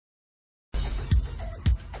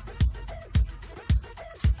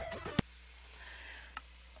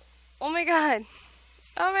Oh my god.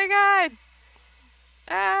 Oh my god.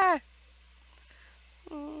 Ah.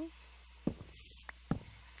 Mm.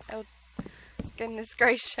 Oh, goodness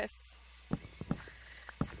gracious.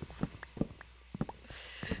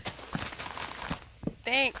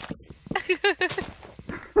 Thanks.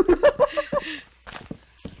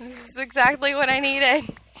 This is exactly what I needed.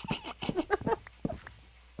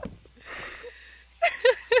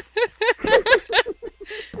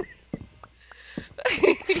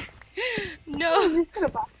 No. I'm just gonna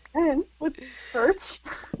box in with birch.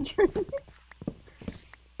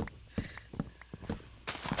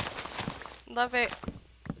 Love it.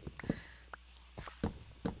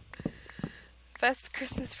 Best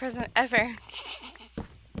Christmas present ever.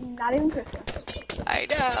 Not even Christmas. I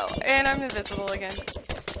know. And I'm invisible again.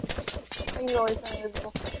 You've always been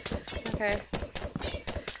invisible. Okay.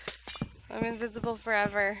 I'm invisible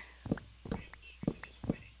forever.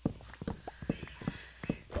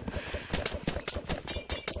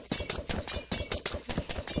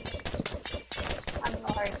 I'm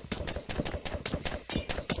sorry.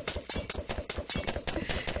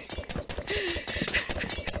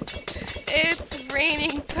 It's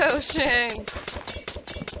raining potions.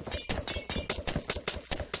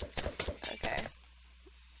 Okay.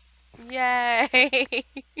 Yay.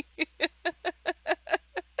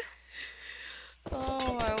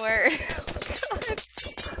 Oh my word. Oh god.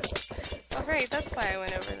 Alright, that's why I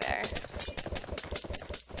went over there.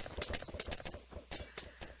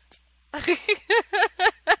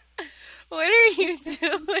 What are you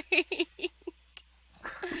doing?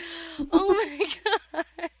 Oh my god.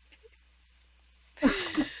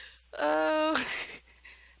 Oh.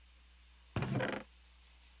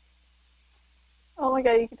 Oh my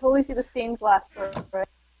god, you can totally see the stained glass door, right?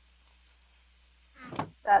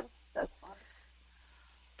 That's fun.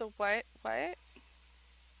 The what? What?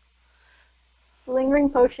 The lingering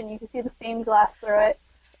potion, you can see the stained glass through it.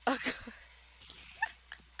 Oh god.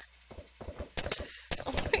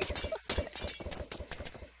 Oh my god.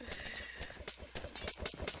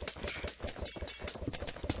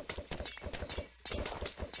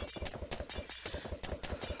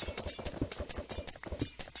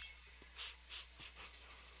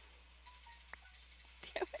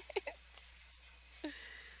 Damn it.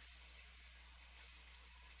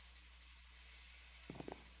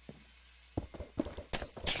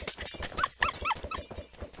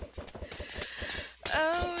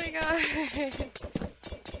 Oh my god.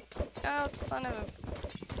 Oh, son of a...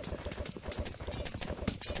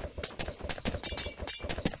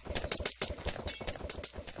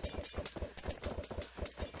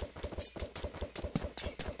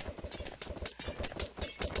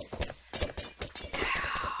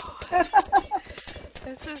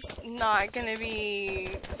 This is not gonna be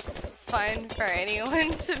fun for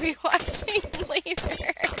anyone to be watching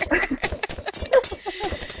later.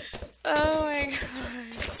 Oh my god.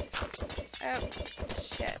 Oh,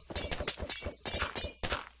 shit.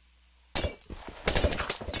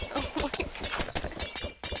 Oh my god.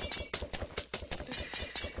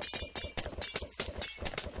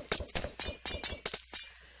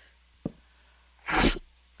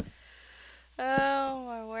 Oh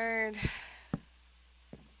my word.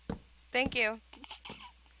 Thank you.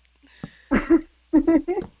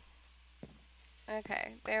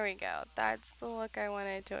 Okay, there we go. That's the look I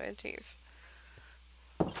wanted to achieve.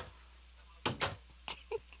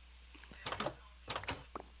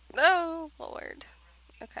 Oh, Lord.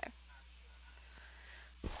 Okay.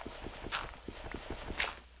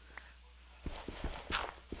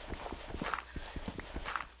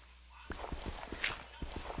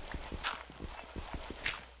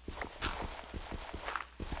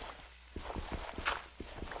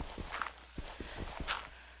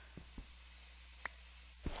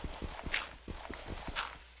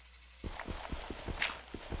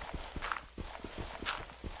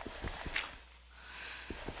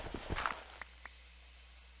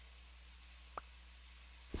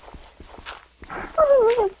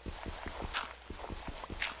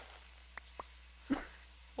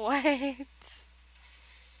 What?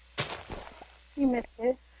 You missed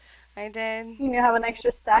it. I did. You have an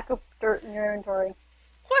extra stack of dirt in your inventory.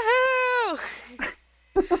 Woohoo!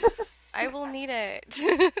 I will need it.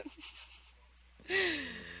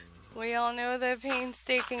 We all know the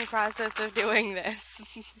painstaking process of doing this.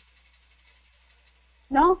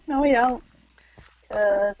 No, we don't.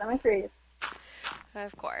 Because I'm a creative.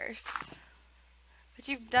 Of course. But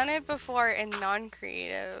you've done it before in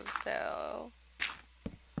non-creative, so...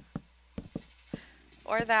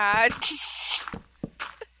 Or that.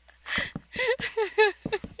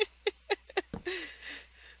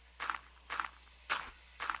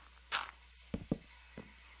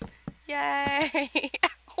 Yay!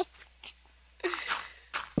 Ow.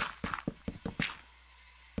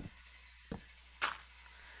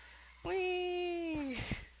 Whee!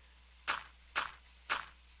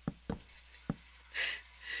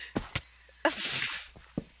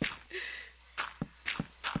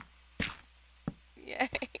 Yay!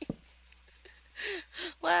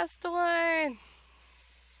 Last one!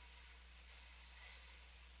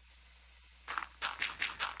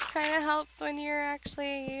 Kind of helps when you're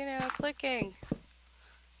actually, you know, clicking.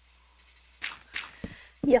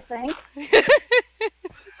 You think?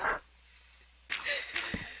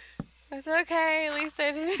 It's okay, at least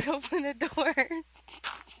I didn't open a door.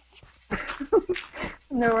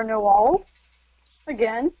 There were no walls.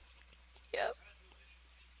 Again. Yep.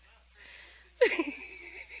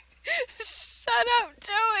 Shut up,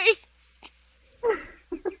 Joey!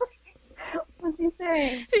 What's he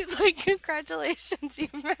saying? He's like, congratulations, you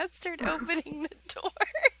mastered opening the door.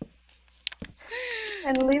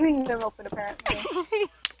 And leaving them open, apparently.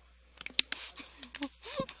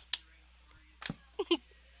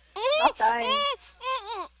 Not dying.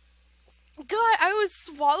 God, I was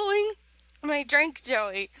swallowing my drink,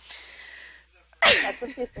 Joey. That's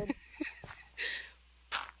what she said.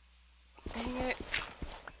 Dang it.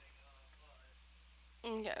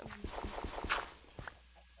 Okay.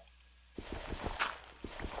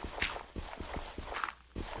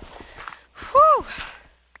 Whew!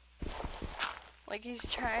 Like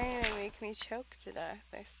he's trying to make me choke to death,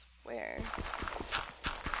 I swear.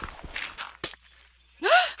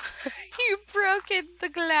 You broke the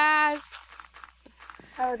glass!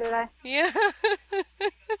 Oh, did I? Yeah.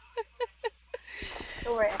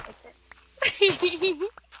 Don't worry, I fixed it.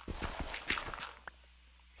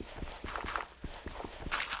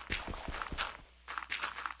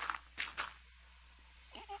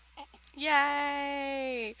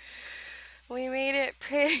 Yay! We made it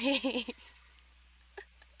pretty.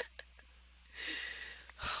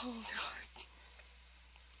 Oh god.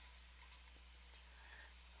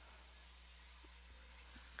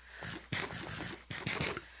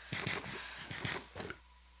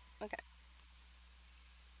 Okay.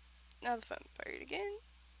 Now the fun part again.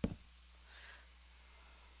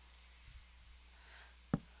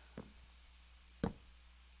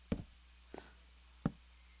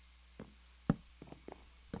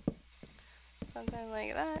 Something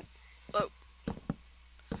like that. Whoa.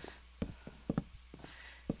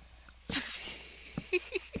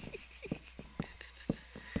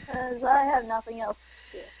 Because I have nothing else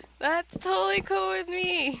to do. That's totally cool with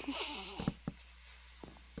me.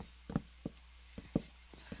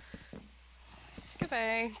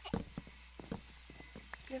 Goodbye.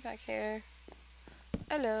 Get back here.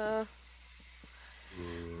 Hello.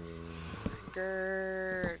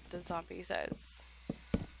 Grrr, the zombie says.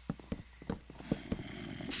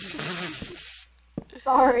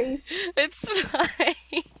 Sorry. It's fine.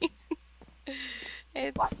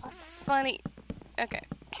 It's What? funny. Okay.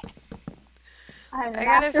 I'm I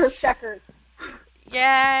gotta master of checkers.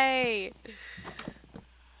 Yay!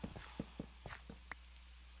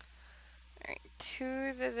 Alright,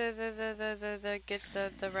 to the get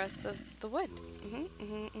the rest of the wood.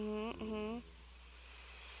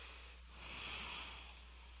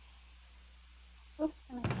 Oops,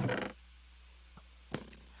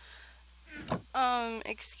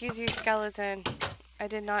 Excuse you, skeleton. I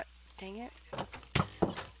did not. Dang it.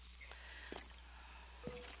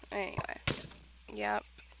 Anyway. Yep.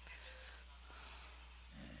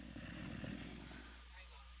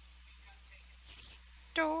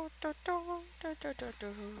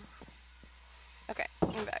 Okay,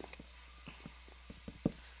 I'm back.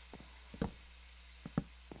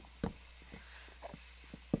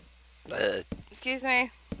 Excuse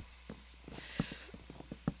me.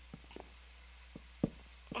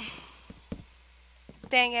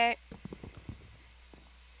 Dang it.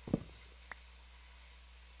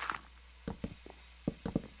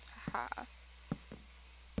 Haha.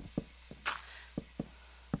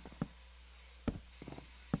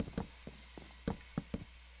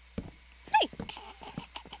 Hey!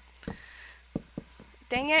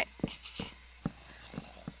 Dang it.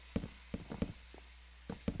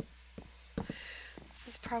 This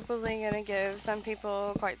is probably gonna give some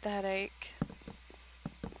people quite the headache.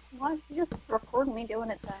 Why don't you just record me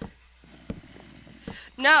doing it then?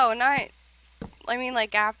 No, not. I mean,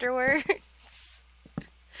 like afterwards.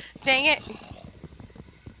 Dang it.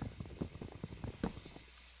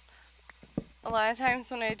 A lot of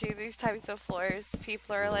times when I do these types of floors,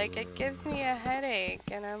 people are like, it gives me a headache.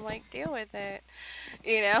 And I'm like, deal with it.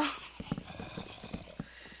 You know?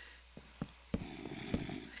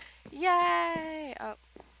 Yay! Oh.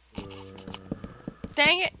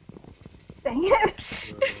 Dang it! Dang it.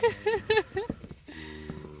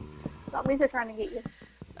 Zombies are trying to get you.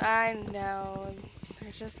 I know.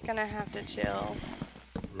 They're just gonna have to chill.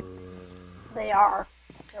 They are.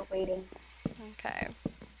 They're waiting. Okay.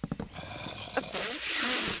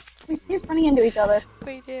 We keep running into each other.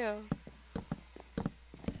 We do.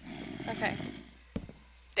 Okay.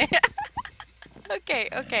 Okay.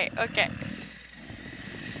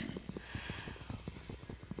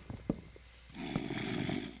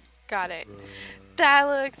 Got it. That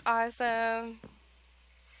looks awesome.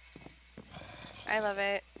 I love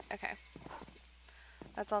it. Okay.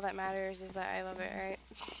 That's all that matters is that I love it, right?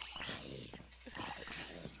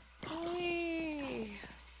 Whee!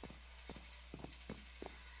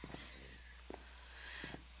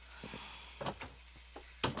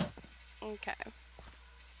 Okay.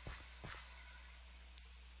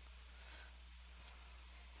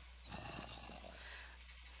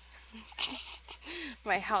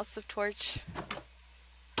 My house of torch.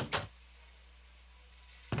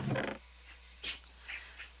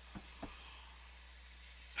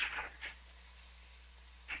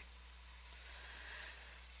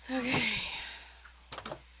 Okay.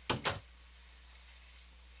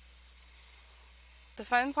 The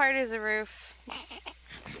fun part is the roof.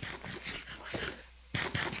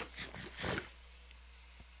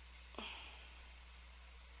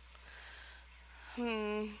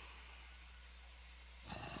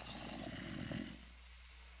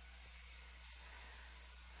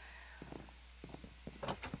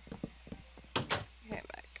 Okay,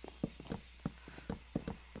 back.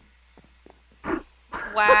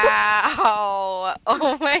 Wow.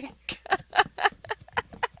 Oh my god.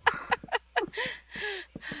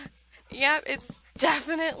 Yep, it's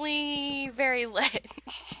definitely very lit.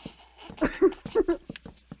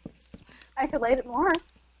 I could light it more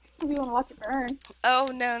if you want to watch it burn. Oh,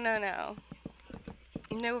 no.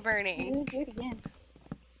 No burning. Do it again.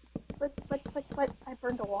 But I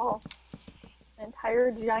burned a wall. An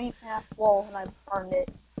entire giant ass wall, and I burned it.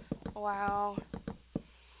 Wow.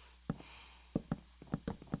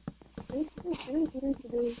 You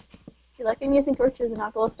like I'm using torches and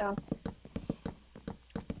not glowstone.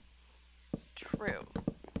 True.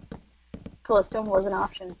 Glowstone was an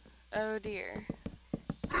option. Oh dear.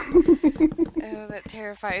 Oh, that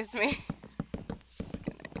terrifies me. Just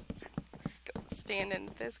gonna go stand in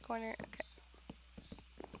this corner. Okay.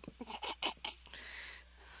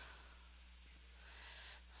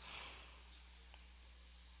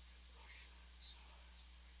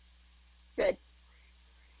 Good.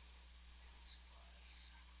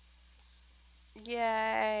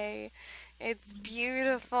 Yay. It's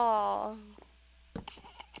beautiful.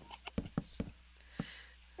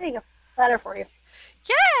 There you go. Ladder for you.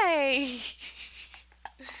 Yay!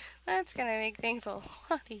 That's gonna make things a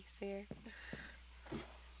lot easier.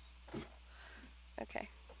 Okay.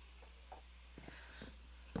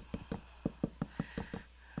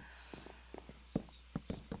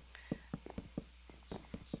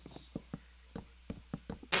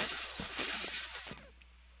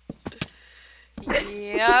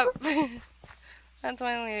 Yep. That's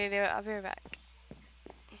one way to do it. I'll be right back.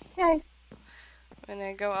 Okay. I'm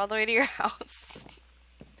gonna go all the way to your house.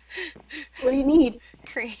 What do you need?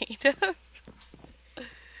 Creative.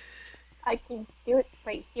 I can do it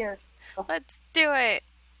right here. Let's do it.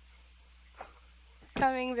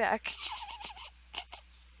 Coming back.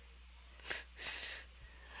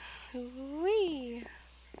 Wee.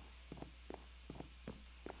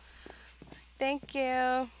 Thank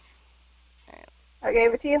you. I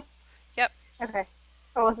gave it to you? Yep. Okay.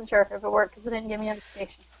 I wasn't sure if it worked because it didn't give me a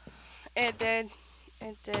notification. It did.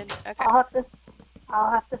 It did. Okay.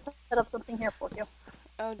 I'll have to set up something here for you.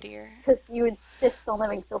 Oh dear. Because you insist on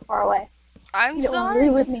living so far away. I'm you don't want to sorry.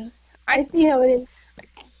 live with me. I see how it is.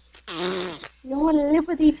 You don't want to live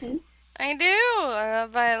with Ichi. I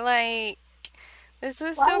do, but like, this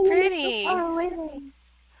was Why so are pretty. you so far away?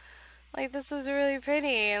 Like, this was really pretty,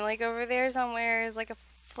 and like over there somewhere is like a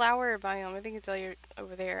flower biome. I think it's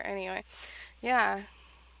over there anyway. Yeah,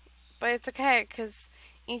 but it's okay because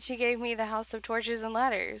Ichi gave me the House of Torches and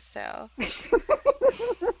Ladders, so.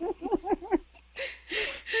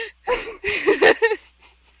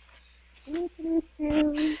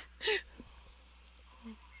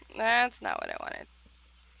 That's not what I wanted.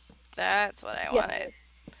 That's what I wanted.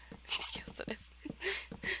 Yes, it is.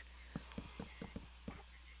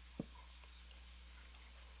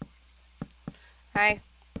 Hi.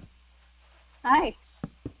 Hi.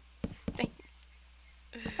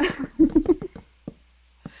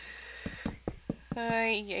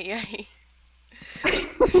 Ay.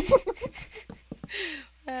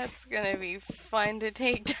 That's gonna be fun to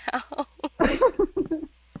take down.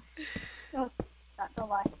 No,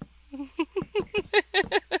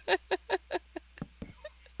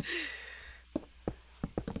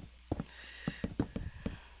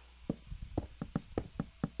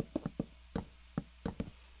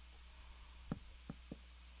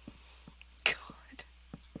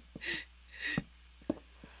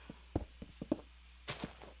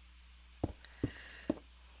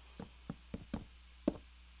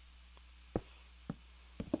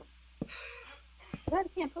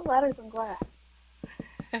 guys can't put ladders in glass.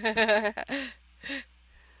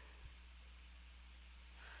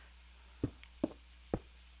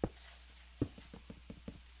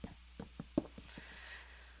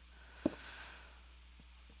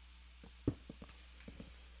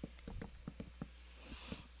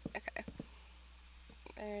 Okay.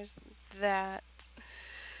 There's that.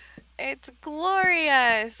 It's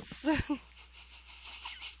glorious!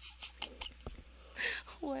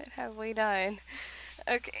 What have we done?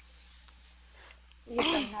 Okay. You get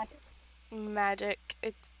some magic. Magic.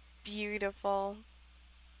 It's beautiful.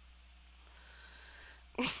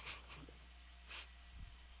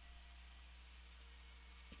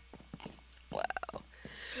 Wow.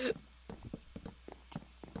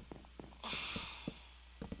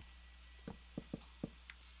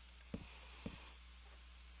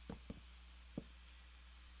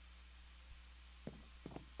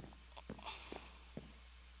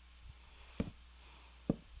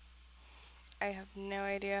 I have no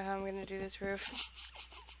idea how I'm gonna do this roof.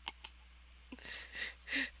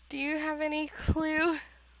 Do you have any clue?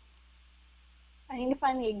 I need to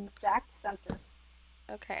find the exact center.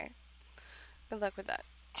 Okay. Good luck with that.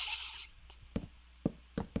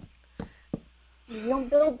 You don't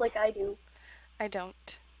build like I do. I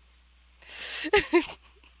don't.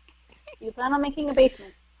 You plan on making a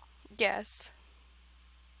basement. Yes.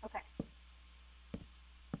 Okay.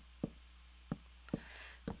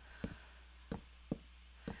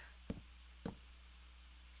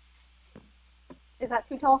 Is that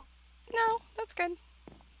too tall? No, that's good.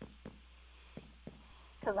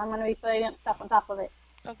 Because I'm going to be putting stuff on top of it.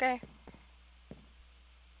 Okay.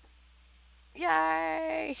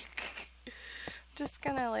 Yay! Just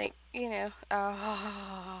gonna like, just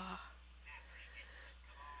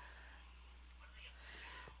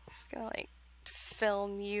gonna like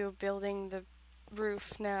film you building the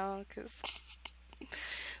roof now, because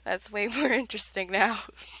that's way more interesting now.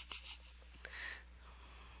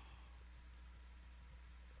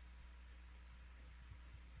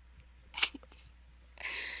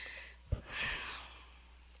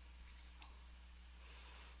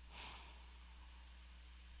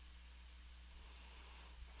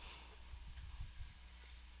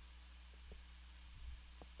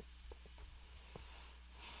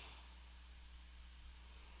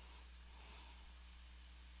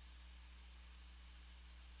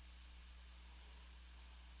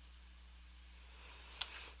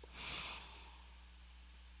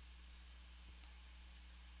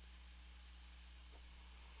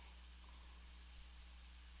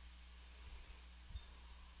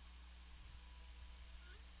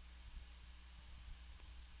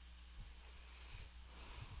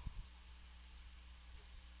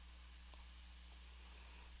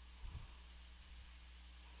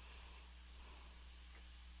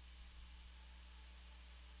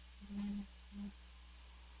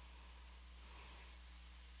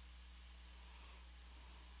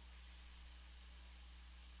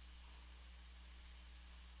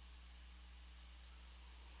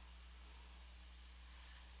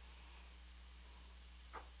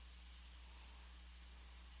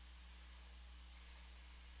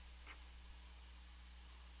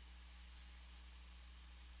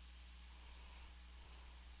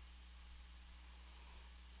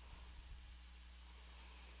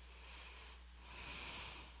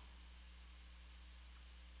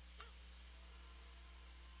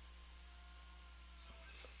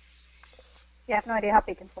 You have no idea how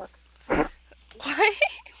beacons work. What?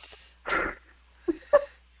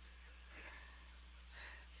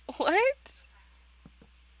 What?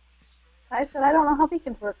 I said I don't know how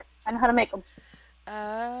beacons work. I know how to make them.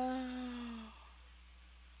 Oh.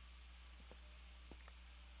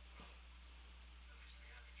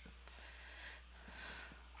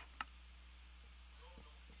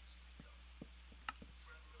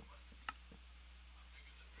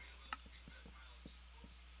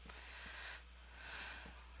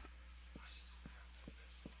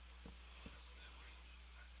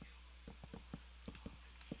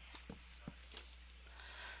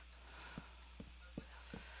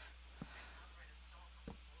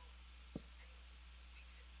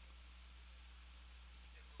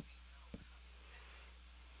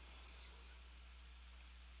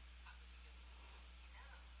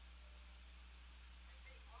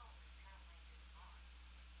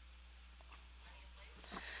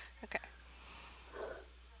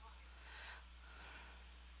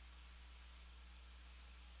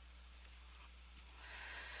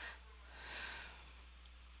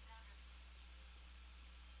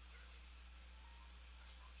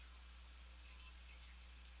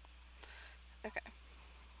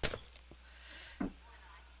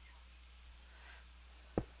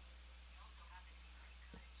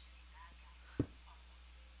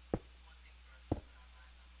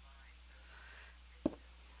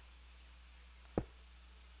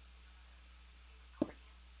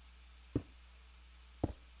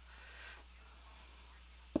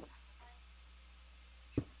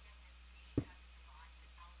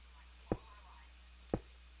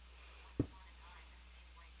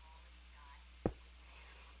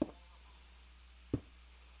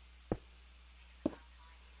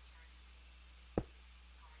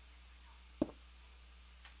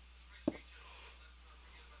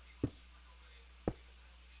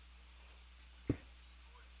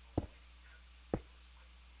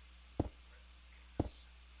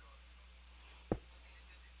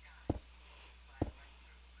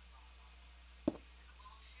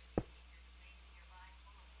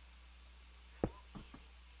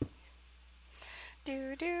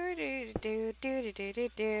 Do do do do do do do do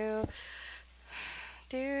do.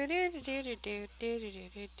 Do do do do do do do do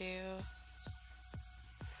do do.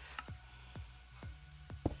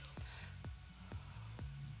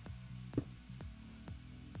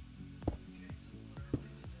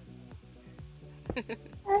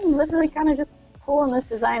 I'm literally kind of just pulling this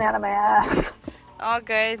design out of my ass. All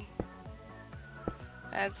good.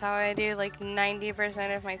 That's how I do like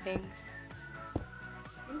 90% of my things.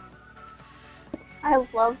 I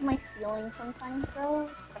love my ceiling sometimes though,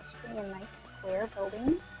 especially in nice square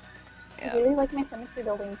buildings. Yeah. I really like my symmetry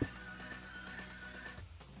buildings.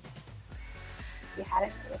 If you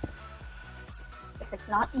hadn't noticed. If it's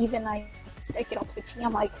not even, I get all twitchy.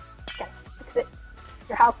 I'm like, gotta fix it.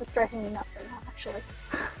 Your house is driving me nuts right now, actually.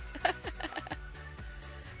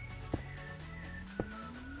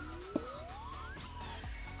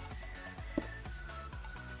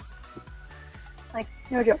 Like,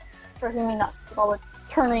 no joke. It's driving me nuts with all the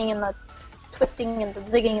turning and the twisting and the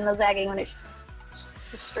zigging and the zagging when it's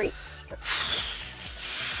just straight.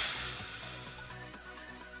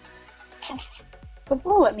 Don't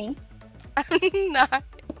blow at me. I'm not.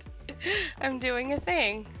 I'm doing a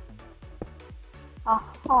thing.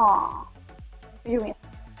 Aha. You're doing a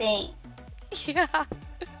thing. Yeah.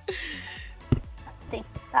 Thing.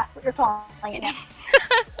 That's what you're calling it now.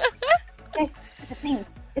 Okay, it's a thing.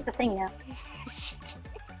 It's a thing now.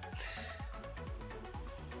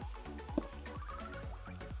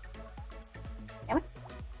 Damn it.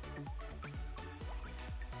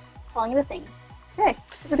 Calling it a thing. Okay,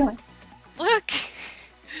 what we're doing. Look.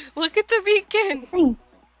 Look at the beacon. Thing.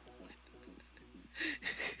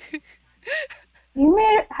 You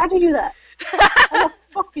made it. How'd you do that? How the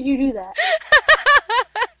fuck did you do that?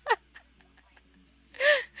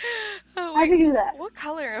 Oh, How'd you do that? what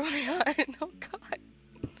color am I on? Oh god.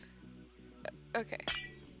 Okay.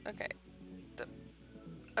 Okay.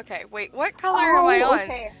 Okay, wait, what color am I on?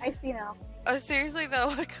 Okay, I see now. Oh, seriously though,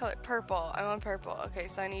 what color? Purple. I'm on purple. Okay,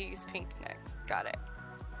 so I need to use pink next. Got it.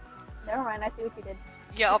 Never mind, I see what you did.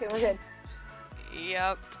 Yup. Okay, we're good.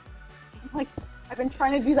 Yep. Like, I've been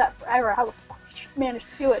trying to do that forever. How the fuck did you manage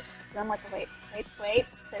to do it? And I'm like, wait.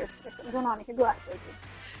 There's something going on. You can go after it.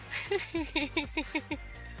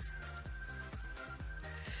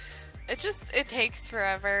 It takes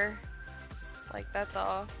forever. Like, that's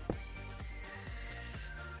all.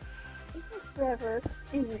 Taking forever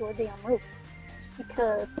is your damn roof.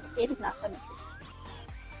 Because it is not symmetry.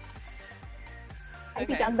 I'd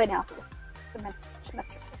be Okay. done by now. Symmetrical.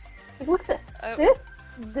 Like, look at Oh. this.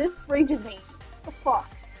 This rages me. What the fuck?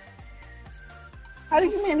 How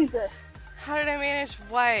did you manage this? How did I manage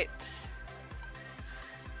what?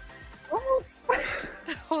 Oh.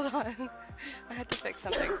 Hold on. I had to fix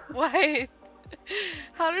something. What?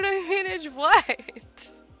 How did I manage what?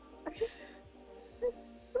 I just...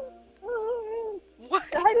 What?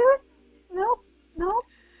 Did I do it? Nope.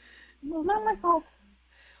 It was not my fault.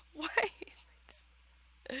 What?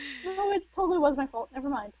 No, it totally was my fault. Never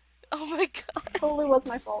mind. Oh my god. It totally was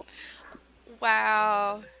my fault.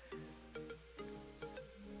 Wow.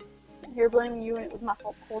 You're blaming you and it was my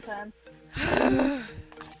fault the whole time.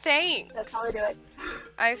 Thanks. That's how I do it.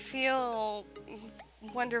 I feel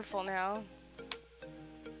wonderful now.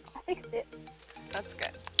 I fixed it. That's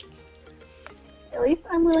good. At least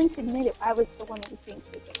I'm willing to admit it. I was the one that was being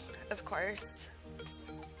stupid. Of course.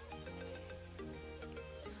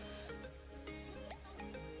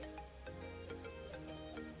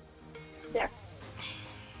 There.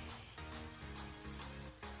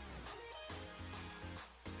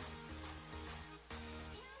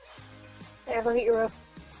 There, look at your roof.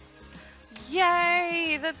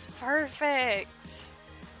 Yay! That's perfect.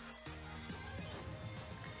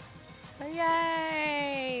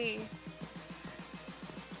 Yay!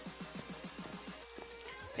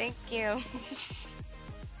 Thank you.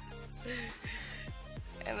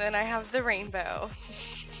 And then I have the rainbow.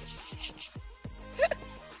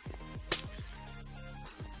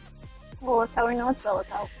 Well, that's how we know it's Bella's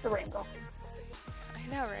house, the rainbow.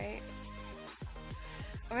 I know, right?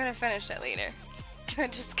 I'm gonna finish it later.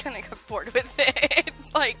 I'm just gonna get bored with it.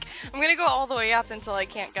 Like, I'm gonna go all the way up until I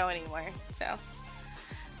can't go anymore, so.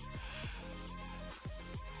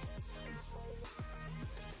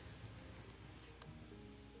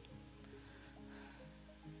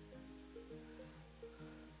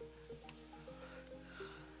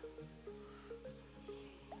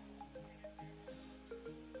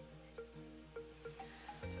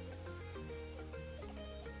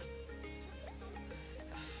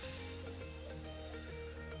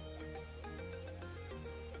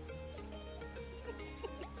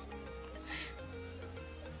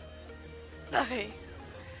 Okay.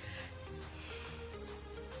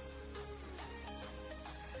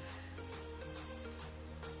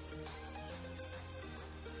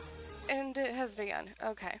 And it has begun.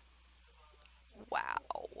 Okay. Wow.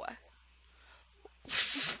 I'm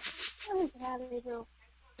just happy though.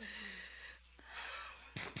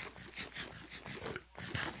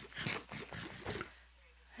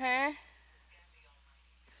 Huh?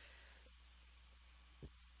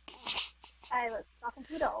 I was talking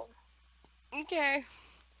to the dog. Okay.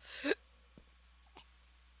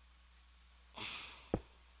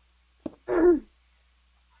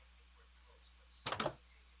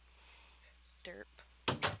 Derp.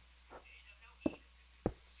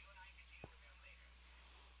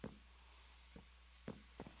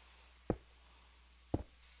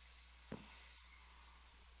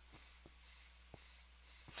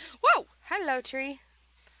 Whoa! Hello, tree.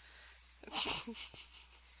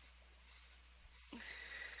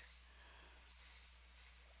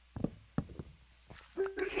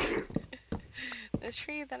 The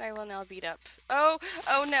tree that I will now beat up. Oh!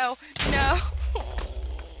 Oh no! No!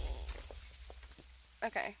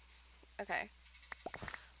 Okay. Okay.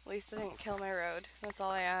 At least I didn't kill my road. That's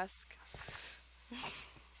all I ask.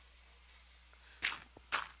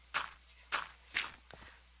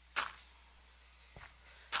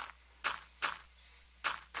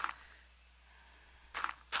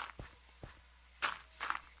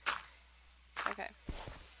 Okay.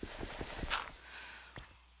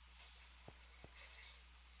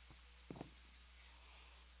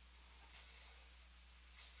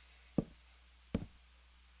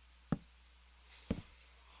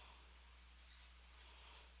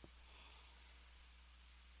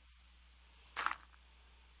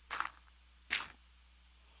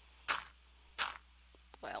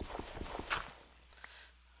 Well.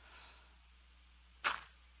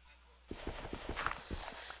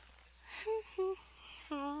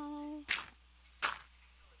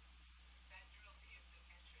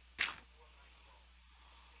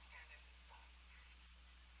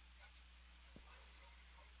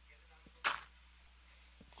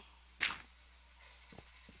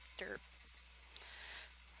 Derp.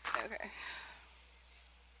 Okay.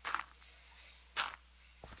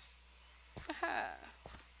 Aha.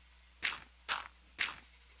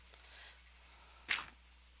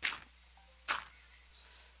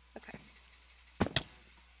 Okay.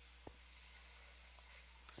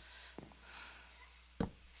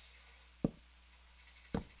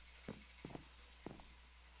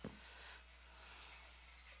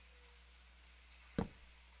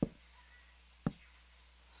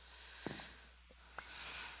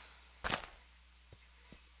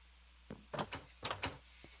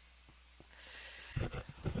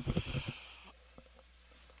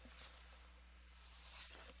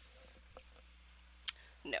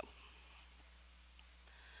 No.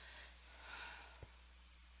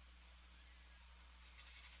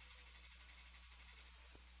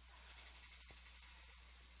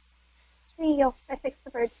 There you go. I fixed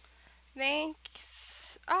the bird.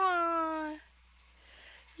 Thanks. Ah.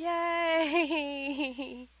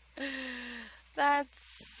 Yay.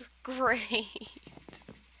 That's great.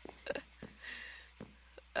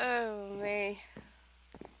 Oh, me.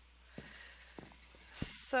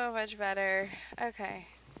 So much better. Okay.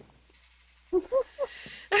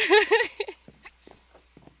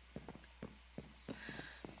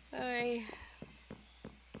 Oy.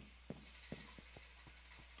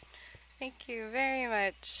 Thank you very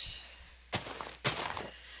much.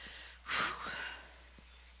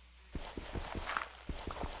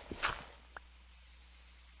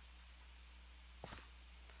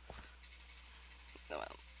 Well,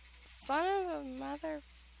 son of a mother